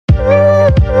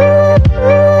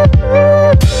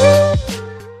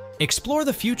Explore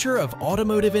the future of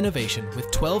automotive innovation with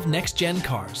 12 next-gen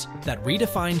cars that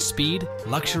redefine speed,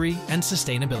 luxury, and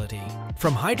sustainability.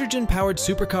 From hydrogen-powered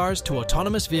supercars to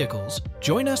autonomous vehicles,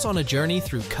 join us on a journey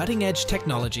through cutting-edge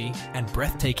technology and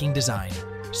breathtaking design.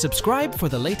 Subscribe for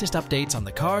the latest updates on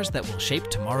the cars that will shape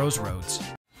tomorrow's roads.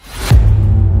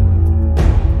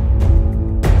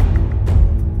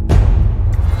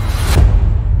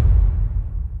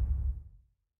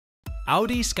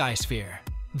 Audi Skysphere.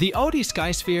 The Audi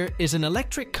Skysphere is an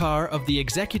electric car of the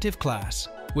executive class,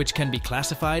 which can be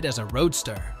classified as a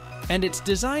roadster, and its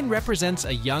design represents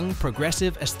a young,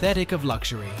 progressive aesthetic of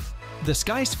luxury. The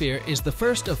Skysphere is the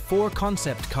first of 4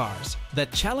 concept cars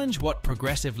that challenge what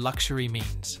progressive luxury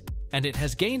means, and it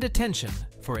has gained attention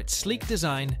for its sleek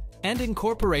design and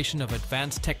incorporation of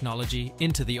advanced technology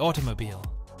into the automobile.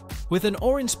 With an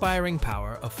awe-inspiring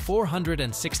power of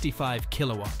 465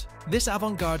 kilowatt, this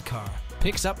avant-garde car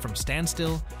picks up from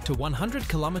standstill to 100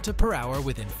 km/h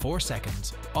within 4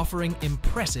 seconds, offering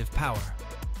impressive power.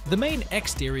 The main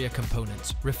exterior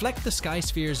components reflect the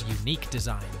Skysphere's unique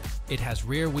design. It has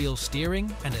rear-wheel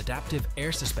steering and adaptive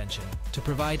air suspension to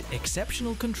provide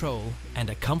exceptional control and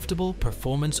a comfortable,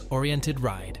 performance-oriented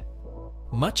ride.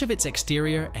 Much of its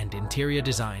exterior and interior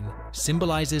design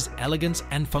symbolizes elegance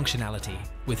and functionality,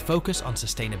 with focus on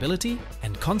sustainability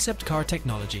and concept car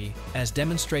technology as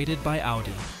demonstrated by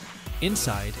Audi.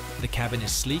 Inside, the cabin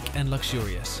is sleek and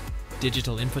luxurious.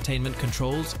 Digital infotainment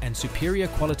controls and superior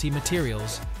quality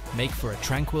materials make for a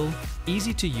tranquil,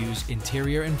 easy-to-use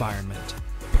interior environment,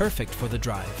 perfect for the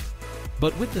drive.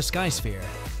 But with the Skysphere,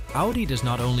 Audi does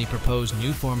not only propose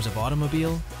new forms of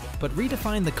automobile, but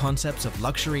redefine the concepts of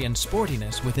luxury and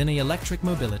sportiness within electric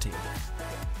mobility.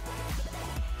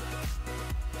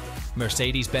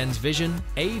 Mercedes-Benz VISION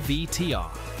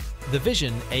AVTR. The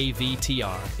VISION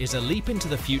AVTR is a leap into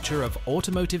the future of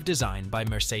automotive design by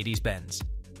Mercedes-Benz.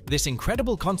 This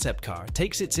incredible concept car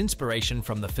takes its inspiration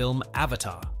from the film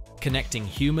Avatar, connecting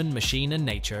human, machine, and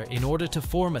nature in order to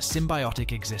form a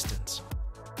symbiotic existence.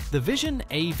 The VISION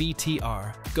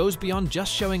AVTR goes beyond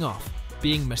just showing off,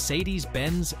 being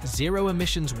Mercedes-Benz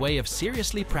zero-emissions way of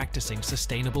seriously practicing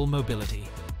sustainable mobility.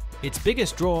 Its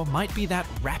biggest draw might be that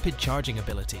rapid charging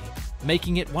ability,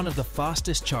 making it one of the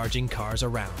fastest charging cars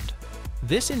around.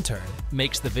 This in turn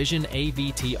makes the VISION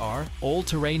AVTR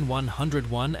All-Terrain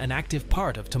 101 an active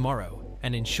part of tomorrow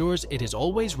and ensures it is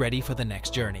always ready for the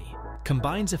next journey.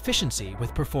 Combines efficiency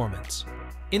with performance.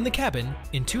 In the cabin,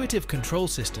 intuitive control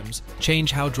systems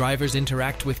change how drivers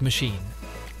interact with machine.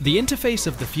 The interface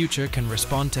of the future can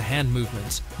respond to hand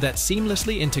movements that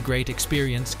seamlessly integrate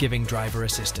experience, giving driver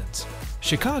assistance.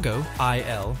 Chicago,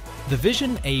 IL, the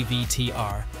VISION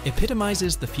AVTR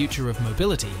epitomizes the future of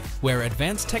mobility, where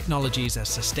advanced technologies as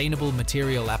sustainable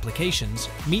material applications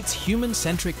meets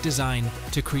human-centric design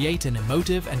to create an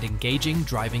emotive and engaging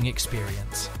driving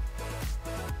experience.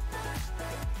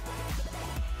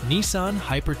 Nissan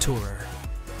Hypertourer.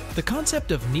 The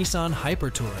concept of Nissan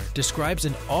Hypertourer describes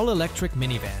an all-electric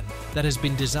minivan that has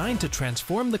been designed to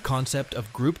transform the concept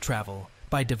of group travel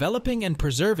by developing and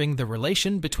preserving the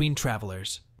relation between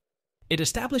travelers. It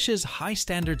establishes high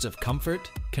standards of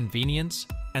comfort, convenience,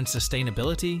 and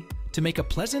sustainability to make a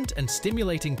pleasant and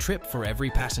stimulating trip for every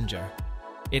passenger.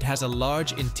 It has a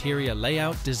large interior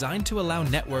layout designed to allow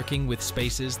networking with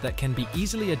spaces that can be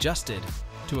easily adjusted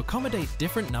to accommodate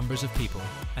different numbers of people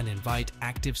and invite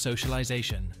active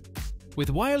socialization. With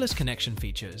wireless connection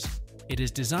features, it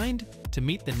is designed to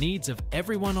meet the needs of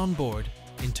everyone on board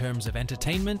in terms of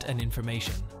entertainment and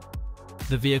information.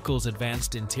 The vehicle's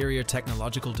advanced interior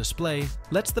technological display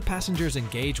lets the passengers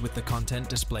engage with the content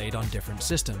displayed on different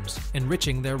systems,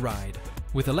 enriching their ride.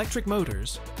 With electric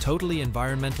motors, totally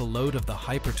environmental load of the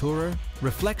Hypertourer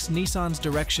reflects Nissan's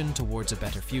direction towards a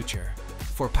better future.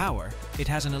 For power, it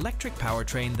has an electric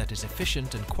powertrain that is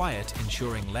efficient and quiet,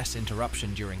 ensuring less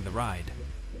interruption during the ride.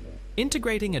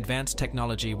 Integrating advanced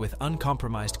technology with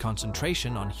uncompromised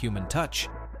concentration on human touch,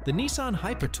 the Nissan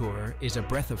Hypertourer is a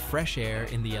breath of fresh air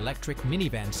in the electric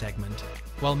minivan segment,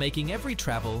 while making every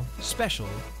travel special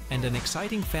and an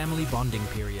exciting family bonding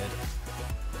period.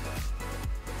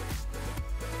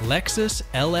 Lexus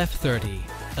LF30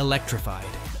 Electrified.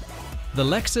 The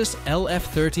Lexus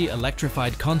LF30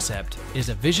 Electrified concept is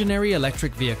a visionary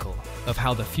electric vehicle of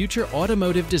how the future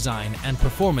automotive design and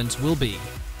performance will be.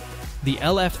 The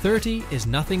LF30 is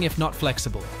nothing if not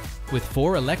flexible, with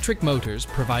 4 electric motors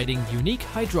providing unique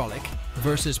hydraulic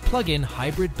versus plug-in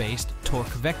hybrid-based torque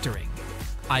vectoring.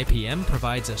 IPM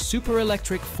provides a super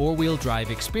electric 4-wheel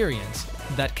drive experience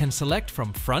that can select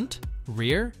from front,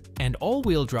 rear, and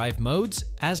all-wheel drive modes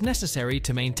as necessary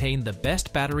to maintain the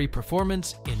best battery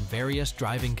performance in various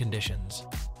driving conditions.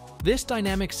 This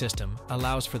dynamic system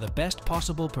allows for the best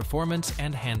possible performance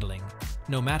and handling,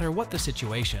 no matter what the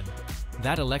situation.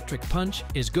 That electric punch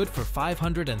is good for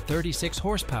 536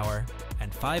 horsepower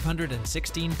and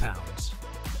 516 pounds.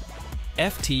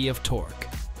 FT of torque.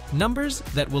 Numbers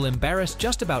that will embarrass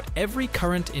just about every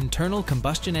current internal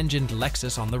combustion engined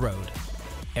Lexus on the road.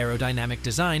 Aerodynamic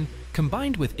design,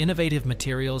 combined with innovative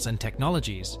materials and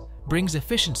technologies, brings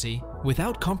efficiency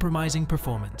without compromising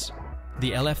performance.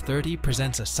 The LF30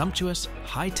 presents a sumptuous,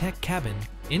 high-tech cabin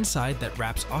inside that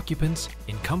wraps occupants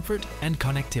in comfort and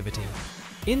connectivity.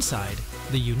 Inside,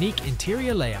 the unique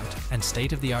interior layout and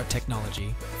state-of-the-art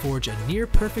technology forge a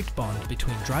near-perfect bond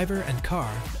between driver and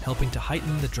car, helping to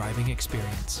heighten the driving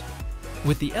experience.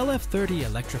 With the LF30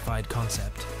 Electrified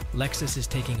concept, Lexus is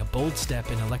taking a bold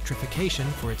step in electrification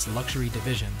for its luxury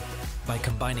division by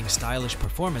combining stylish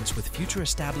performance with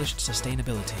future-established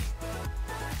sustainability.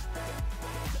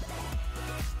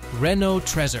 Renault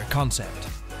Trezor concept.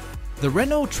 The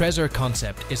Renault Trezor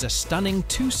concept is a stunning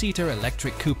two-seater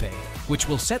electric coupe, which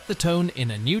will set the tone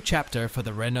in a new chapter for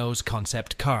the Renault's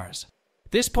concept cars.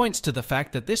 This points to the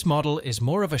fact that this model is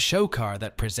more of a show car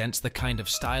that presents the kind of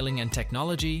styling and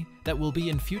technology that will be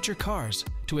in future cars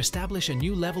to establish a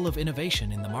new level of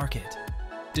innovation in the market.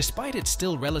 Despite its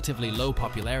still relatively low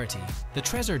popularity, the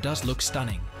Trezor does look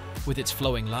stunning, with its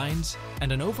flowing lines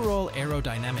and an overall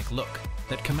aerodynamic look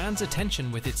that commands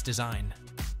attention with its design.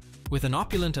 With an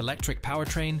opulent electric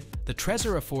powertrain, the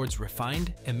Trezor affords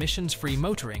refined, emissions-free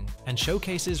motoring and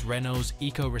showcases Renault's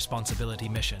eco-responsibility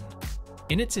mission.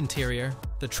 In its interior,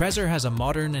 the Trezor has a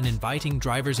modern and inviting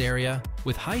driver's area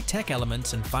with high-tech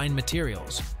elements and fine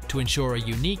materials to ensure a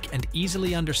unique and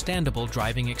easily understandable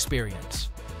driving experience.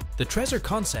 The Trezor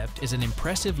concept is an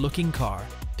impressive-looking car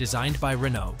designed by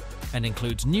Renault and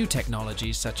includes new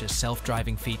technologies such as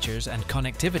self-driving features and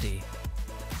connectivity.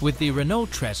 With the Renault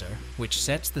Trezor, which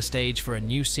sets the stage for a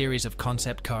new series of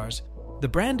concept cars, the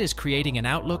brand is creating an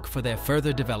outlook for their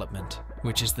further development,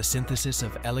 which is the synthesis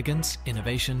of elegance,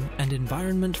 innovation, and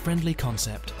environment-friendly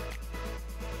concept.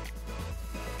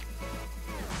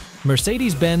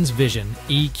 Mercedes-Benz VISION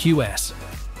EQS.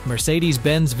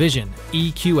 Mercedes-Benz VISION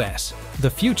EQS,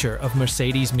 the future of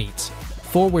Mercedes meets.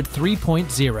 Forward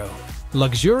 3.0.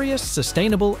 Luxurious,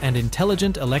 sustainable, and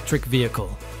intelligent electric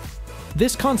vehicle.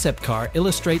 This concept car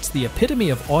illustrates the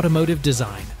epitome of automotive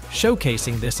design,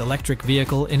 showcasing this electric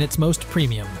vehicle in its most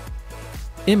premium.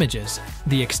 Images.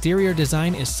 The exterior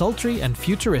design is sultry and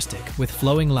futuristic with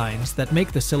flowing lines that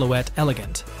make the silhouette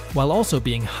elegant, while also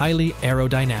being highly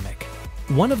aerodynamic.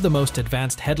 One of the most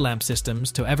advanced headlamp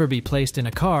systems to ever be placed in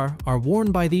a car are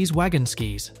worn by these wagon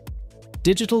skis.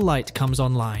 Digital light comes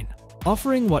online,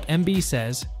 offering what MB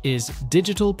says is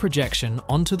digital projection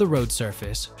onto the road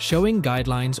surface, showing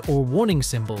guidelines or warning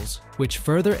symbols, which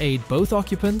further aid both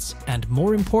occupants and,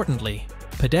 more importantly,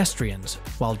 pedestrians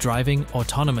while driving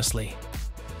autonomously.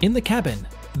 In the cabin,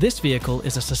 this vehicle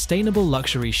is a sustainable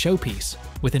luxury showpiece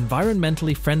with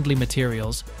environmentally friendly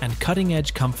materials and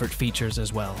cutting-edge comfort features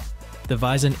as well. The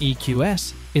VISION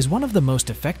EQS is one of the most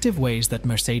effective ways that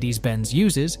Mercedes-Benz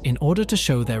uses in order to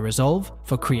show their resolve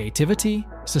for creativity,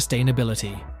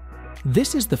 sustainability.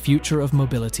 This is the future of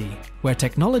mobility, where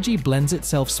technology blends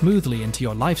itself smoothly into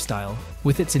your lifestyle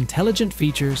with its intelligent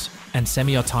features and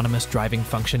semi-autonomous driving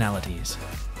functionalities.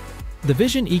 The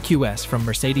VISION EQS from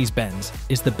Mercedes-Benz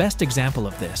is the best example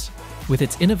of this, with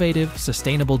its innovative,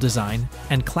 sustainable design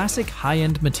and classic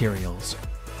high-end materials.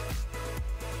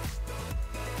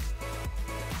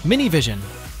 Mini Vision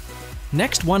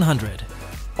Next 100.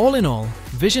 All in all,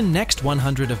 Vision Next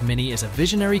 100 of Mini is a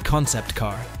visionary concept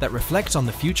car that reflects on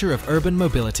the future of urban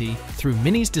mobility through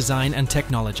Mini's design and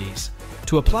technologies.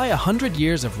 To apply 100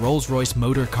 years of Rolls-Royce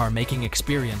motor car making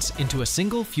experience into a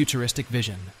single futuristic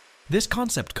vision, this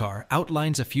concept car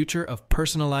outlines a future of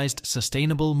personalized,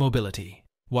 sustainable mobility.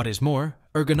 What is more,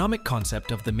 ergonomic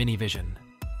concept of the Mini Vision.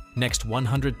 Next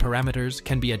 100 parameters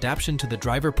can be adaptation to the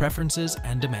driver preferences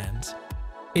and demands.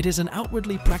 It is an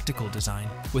outwardly practical design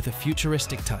with a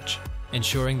futuristic touch,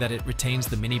 ensuring that it retains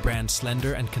the Mini brand's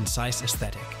slender and concise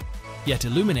aesthetic, yet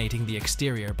illuminating the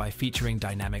exterior by featuring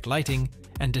dynamic lighting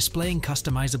and displaying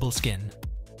customizable skin.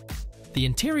 The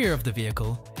interior of the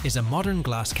vehicle is a modern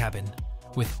glass cabin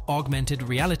with augmented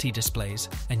reality displays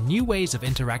and new ways of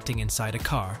interacting inside a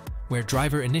car where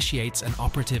driver initiates an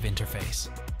operative interface.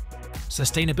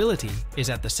 Sustainability is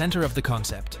at the center of the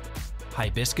concept.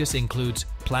 Hibiscus includes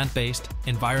plant-based,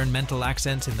 environmental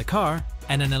accents in the car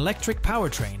and an electric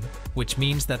powertrain, which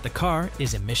means that the car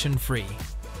is emission-free.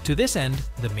 To this end,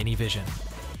 the Mini Vision.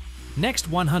 Next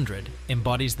 100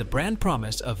 embodies the brand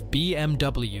promise of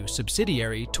BMW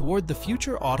subsidiary toward the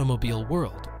future automobile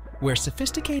world, where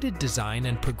sophisticated design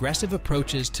and progressive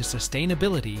approaches to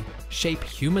sustainability shape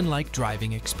human-like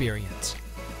driving experience.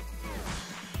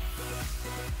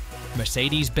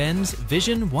 Mercedes-Benz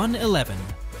VISION 111.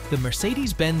 The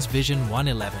Mercedes-Benz VISION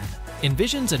 111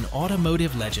 envisions an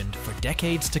automotive legend for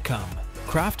decades to come,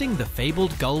 crafting the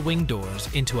fabled gull-wing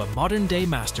doors into a modern-day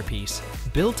masterpiece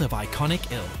built of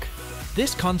iconic ilk.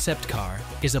 This concept car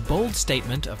is a bold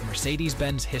statement of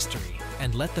Mercedes-Benz history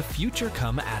and let the future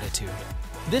come attitude.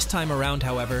 This time around,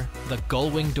 however, the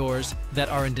gull-wing doors that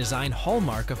are a design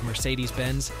hallmark of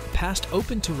Mercedes-Benz passed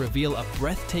open to reveal a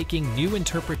breathtaking new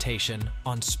interpretation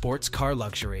on sports car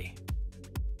luxury.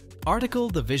 Article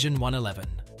The VISION 111,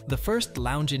 the first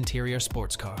lounge interior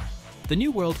sports car. The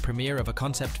new world premiere of a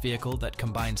concept vehicle that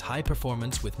combines high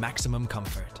performance with maximum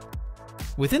comfort.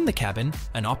 Within the cabin,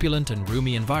 an opulent and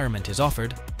roomy environment is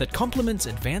offered that complements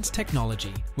advanced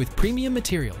technology with premium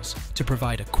materials to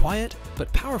provide a quiet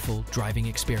but powerful driving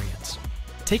experience.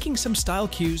 Taking some style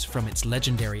cues from its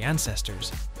legendary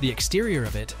ancestors, the exterior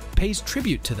of it pays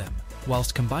tribute to them,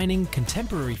 whilst combining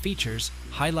contemporary features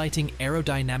highlighting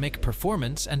aerodynamic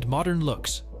performance and modern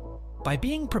looks. By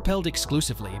being propelled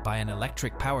exclusively by an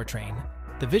electric powertrain,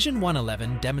 the VISION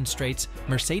 111 demonstrates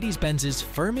Mercedes-Benz's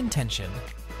firm intention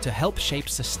to help shape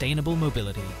sustainable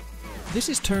mobility. This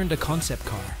is turned a concept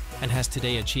car and has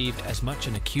today achieved as much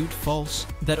an acute false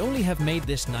that only have made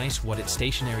this nice what its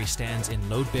stationary stands in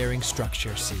load-bearing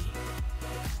structure see.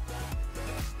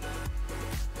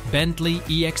 Bentley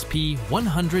EXP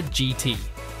 100 GT.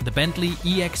 The Bentley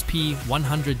EXP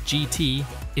 100 GT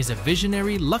is a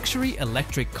visionary luxury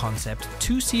electric concept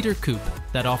two-seater coupe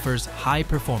that offers high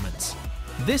performance.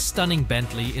 This stunning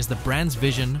Bentley is the brand's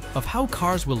vision of how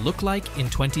cars will look like in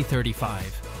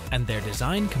 2035, and their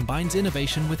design combines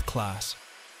innovation with class.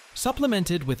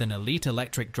 Supplemented with an elite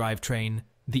electric drivetrain,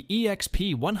 the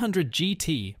EXP 100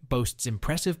 GT boasts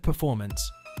impressive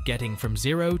performance, getting from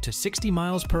 0 to 60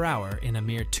 miles per hour in a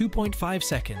mere 2.5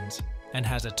 seconds, and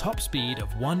has a top speed of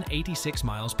 186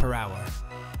 miles per hour.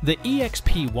 The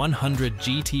EXP 100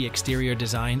 GT exterior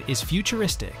design is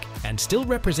futuristic and still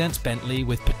represents Bentley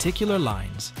with particular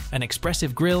lines, an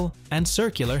expressive grille, and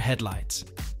circular headlights.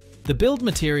 The build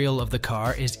material of the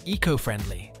car is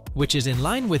eco-friendly, which is in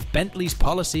line with Bentley's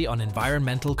policy on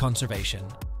environmental conservation.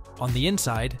 On the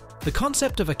inside, the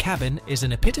concept of a cabin is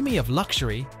an epitome of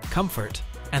luxury, comfort,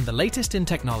 and the latest in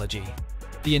technology.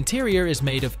 The interior is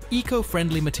made of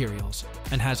eco-friendly materials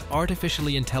and has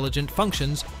artificially intelligent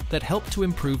functions that help to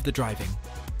improve the driving.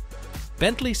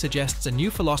 Bentley suggests a new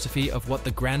philosophy of what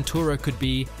the Grand Tourer could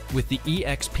be with the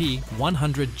EXP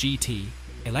 100 GT: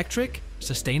 electric,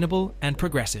 sustainable, and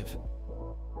progressive.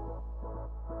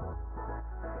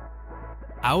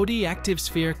 Audi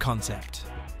Activesphere concept.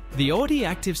 The Audi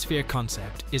Activesphere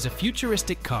concept is a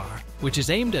futuristic car which is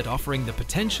aimed at offering the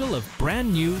potential of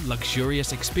brand new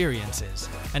luxurious experiences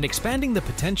and expanding the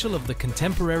potential of the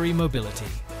contemporary mobility.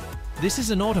 This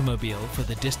is an automobile for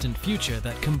the distant future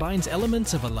that combines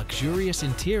elements of a luxurious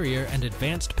interior and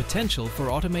advanced potential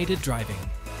for automated driving.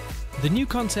 The new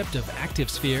concept of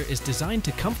Activesphere is designed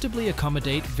to comfortably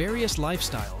accommodate various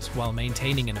lifestyles while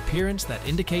maintaining an appearance that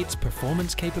indicates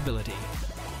performance capability.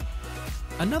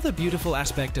 Another beautiful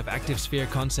aspect of Activesphere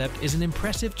concept is an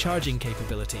impressive charging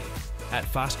capability. At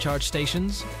fast charge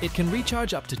stations, it can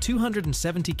recharge up to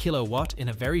 270 kilowatt in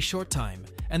a very short time,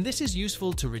 and this is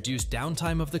useful to reduce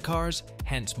downtime of the cars,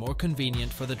 hence more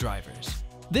convenient for the drivers.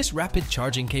 This rapid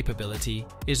charging capability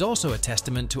is also a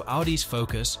testament to Audi's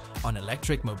focus on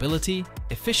electric mobility,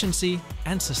 efficiency,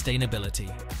 and sustainability.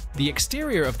 The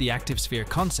exterior of the Activesphere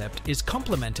concept is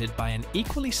complemented by an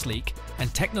equally sleek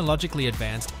and technologically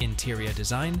advanced interior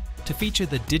design to feature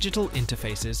the digital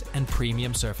interfaces and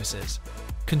premium surfaces.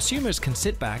 Consumers can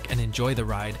sit back and enjoy the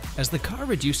ride as the car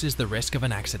reduces the risk of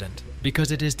an accident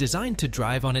because it is designed to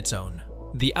drive on its own.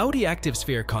 The Audi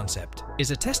Activesphere concept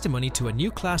is a testimony to a new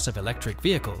class of electric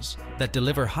vehicles that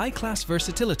deliver high-class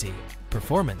versatility,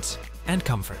 performance, and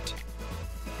comfort.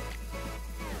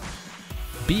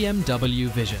 BMW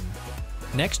Vision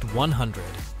Next 100.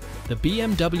 The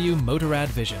BMW Motorrad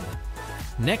Vision.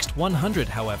 Next 100,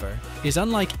 however, is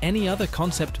unlike any other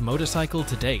concept motorcycle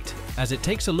to date, as it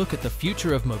takes a look at the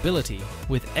future of mobility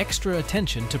with extra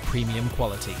attention to premium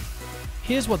quality.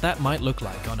 Here's what that might look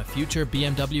like on a future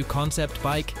BMW concept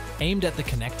bike aimed at the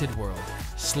connected world.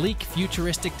 Sleek,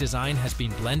 futuristic design has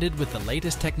been blended with the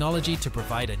latest technology to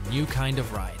provide a new kind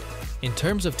of ride. In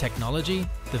terms of technology,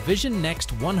 the Vision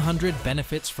Next 100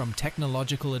 benefits from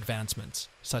technological advancements,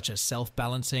 such as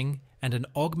self-balancing and an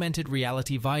augmented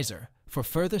reality visor for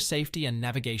further safety and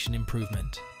navigation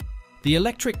improvement. The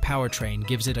electric powertrain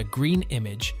gives it a green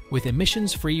image with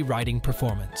emissions-free riding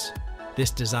performance.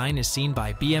 This design is seen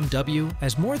by BMW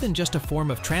as more than just a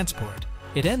form of transport.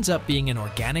 It ends up being an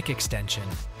organic extension,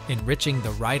 enriching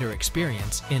the rider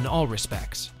experience in all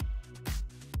respects.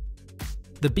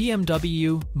 The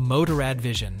BMW Motorrad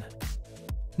Vision.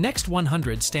 Next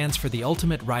 100 stands for the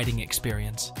ultimate riding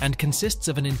experience and consists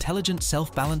of an intelligent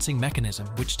self-balancing mechanism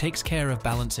which takes care of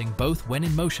balancing both when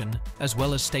in motion as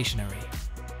well as stationary.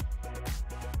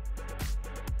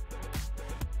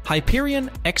 Hyperion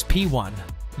XP1.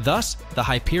 Thus, the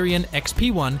Hyperion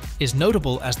XP1 is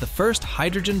notable as the first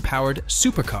hydrogen-powered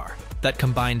supercar that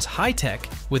combines high-tech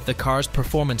with the car's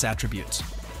performance attributes.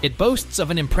 It boasts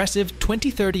of an impressive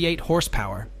 2038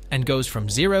 horsepower and goes from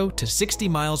 0 to 60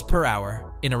 miles per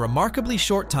hour in a remarkably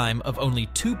short time of only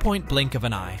 2-point blink of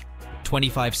an eye,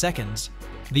 25 seconds.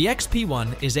 The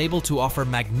XP1 is able to offer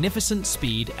magnificent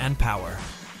speed and power.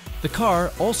 The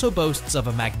car also boasts of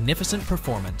a magnificent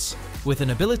performance, with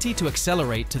an ability to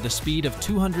accelerate to the speed of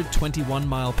 221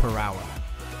 miles per hour.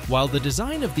 While the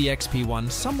design of the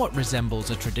XP1 somewhat resembles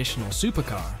a traditional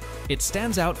supercar, it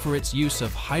stands out for its use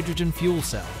of hydrogen fuel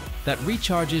cell that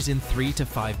recharges in 3 to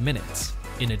 5 minutes,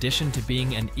 in addition to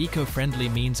being an eco-friendly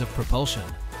means of propulsion.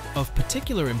 Of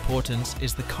particular importance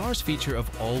is the car's feature of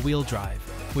all-wheel drive,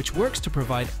 which works to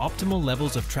provide optimal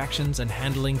levels of traction and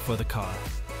handling for the car,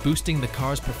 boosting the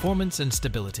car's performance and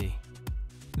stability.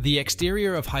 The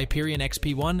exterior of Hyperion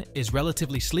XP1 is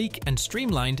relatively sleek and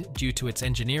streamlined due to its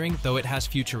engineering, though it has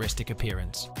futuristic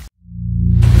appearance.